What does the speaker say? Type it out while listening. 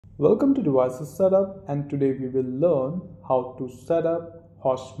Welcome to Devices Setup, and today we will learn how to set up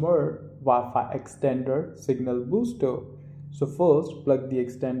Hosmmer Wi-Fi extender signal booster. So first, plug the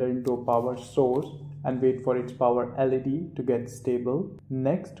extender into a power source and wait for its power LED to get stable.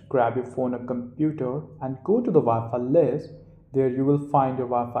 Next, grab your phone or computer and go to the Wi-Fi list. There you will find your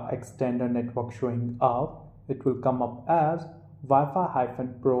Wi-Fi extender network showing up. It will come up as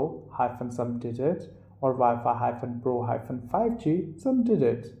Wi-Fi-Pro some digits or Wi-Fi-Pro-5G some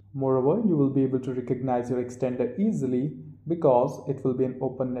digits. Moreover, you will be able to recognize your extender easily because it will be an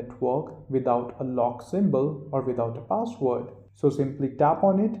open network without a lock symbol or without a password. So simply tap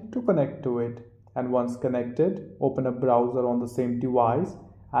on it to connect to it. And once connected, open a browser on the same device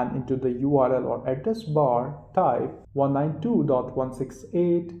and into the URL or address bar, type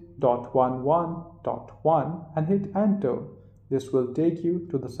 192.168.11.1 and hit enter. This will take you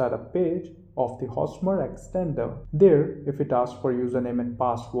to the setup page of the Hosmer extender. There, if it asks for username and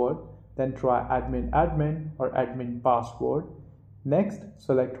password, then try admin or admin password. Next,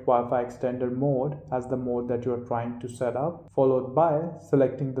 select Wi-Fi extender mode as the mode that you are trying to set up, followed by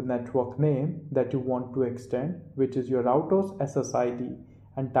selecting the network name that you want to extend, which is your router's SSID,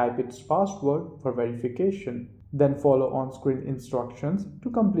 and type its password for verification. Then follow on-screen instructions to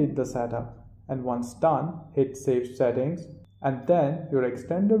complete the setup. And once done, hit Save Settings, and then your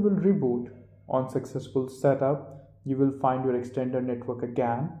extender will reboot. On successful setup, you will find your extender network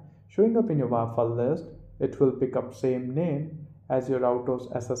again showing up in your Wi-Fi list. It will pick up same name as your router's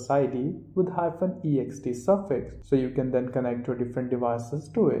SSID with -ext suffix, so you can then connect your different devices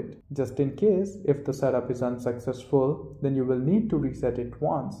to it. Just in case if the setup is unsuccessful, then you will need to reset it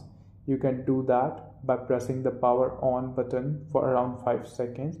once. You can do that by pressing the power on button for around 5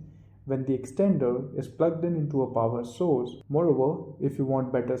 seconds when the extender is plugged in into a power source. Moreover, if you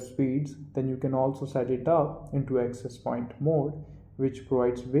want better speeds, then you can also set it up into access point mode, which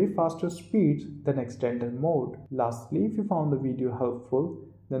provides way faster speeds than extender mode. Lastly, if you found the video helpful,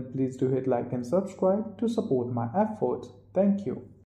 then please do hit like and subscribe to support my efforts. Thank you.